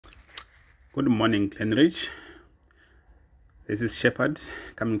Good morning, Glenridge. This is Shepherd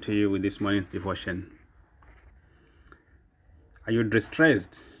coming to you with this morning's devotion. Are you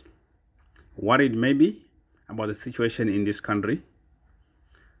distressed, worried maybe about the situation in this country?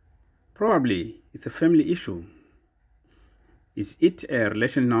 Probably it's a family issue. Is it a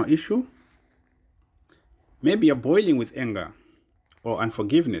relational issue? Maybe you're boiling with anger or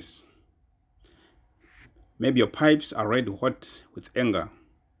unforgiveness. Maybe your pipes are red hot with anger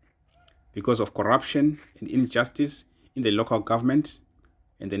because of corruption and injustice in the local government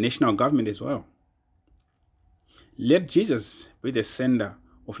and the national government as well. Let Jesus be the center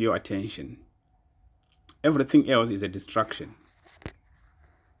of your attention. Everything else is a distraction.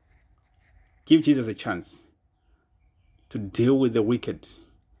 Give Jesus a chance to deal with the wicked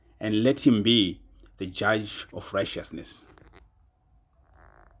and let him be the judge of righteousness.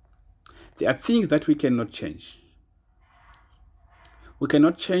 There are things that we cannot change. We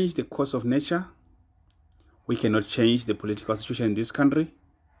cannot change the course of nature. We cannot change the political situation in this country.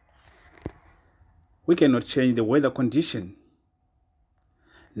 We cannot change the weather condition.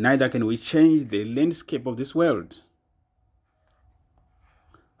 Neither can we change the landscape of this world.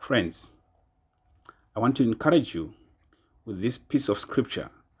 Friends, I want to encourage you with this piece of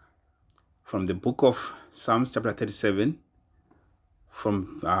scripture from the book of Psalms chapter 37.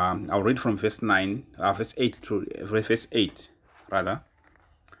 I'll read from verse 8 to verse 8 rather.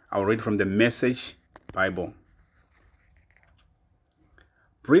 I'll read from the Message Bible.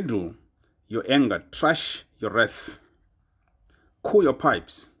 Bridle your anger, trash your wrath, cool your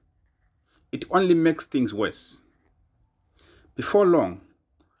pipes. It only makes things worse. Before long,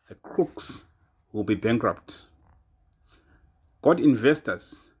 the crooks will be bankrupt. God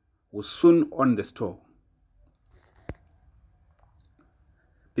investors will soon own the store.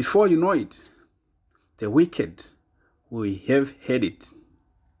 Before you know it, the wicked will have had it.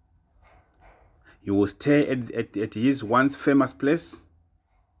 You will stay at his once famous place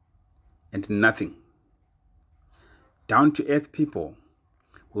and nothing. Down-to-earth people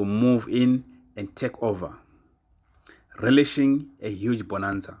will move in and take over, relishing a huge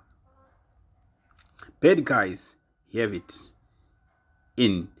bonanza. Bad guys have it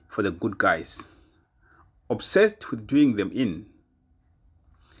in for the good guys, obsessed with doing them in.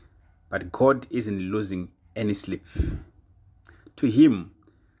 But God isn't losing any sleep. To him,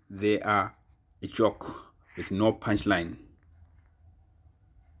 they are a joke with no punchline.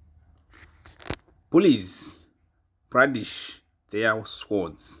 Bullies brandish their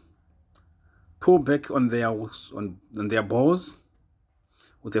swords, pull back on their bows.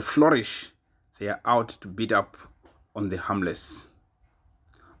 With a flourish, they are out to beat up on the harmless,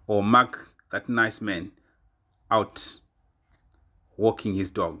 or mark that nice man out walking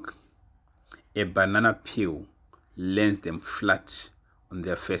his dog. A banana peel lands them flat on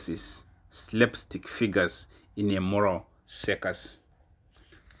their faces, slapstick figures in a moral circus.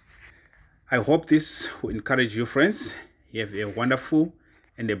 I hope this will encourage you, friends. You have a wonderful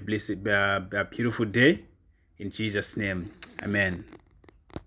and a blessed, beautiful day. In Jesus' name, amen.